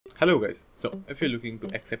Hello guys, so if you're looking to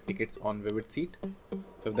accept tickets on Vivid Seat,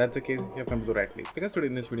 so if that's the case, you have come to the right place, because today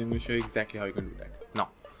in this video I'm going to show you exactly how you can do that. Now,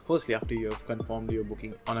 firstly, after you have confirmed your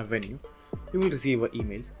booking on a venue, you will receive an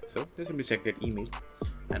email. So just simply check that email,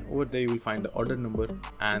 and over there you will find the order number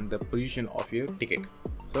and the position of your ticket.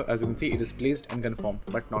 So as you can see, it is placed and confirmed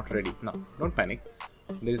but not ready. Now don't panic,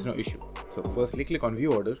 there is no issue. So firstly click on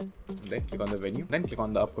view order, then click on the venue, then click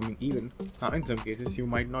on the upcoming event. Now in some cases you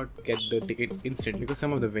might not get the ticket instantly because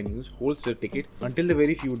some of the venues holds the ticket until the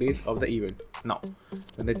very few days of the event. Now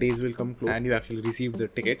when the days will come close and you actually receive the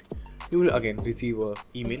ticket, you will again receive a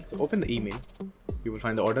email. So open the email, you will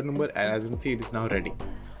find the order number, and as you can see, it is now ready.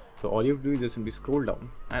 So all you have to do is just simply scroll down,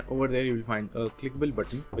 and over there you will find a clickable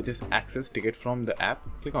button which is access ticket from the app.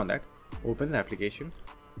 Click on that, open the application,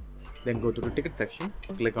 then go to the ticket section,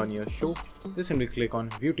 click on your show, just simply click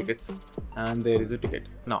on view tickets, and there is a ticket.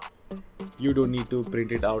 Now you don't need to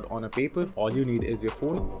print it out on a paper, all you need is your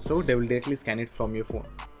phone, so they will directly scan it from your phone.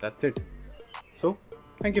 That's it. So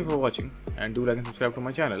thank you for watching, and do like and subscribe to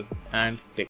my channel, and take care.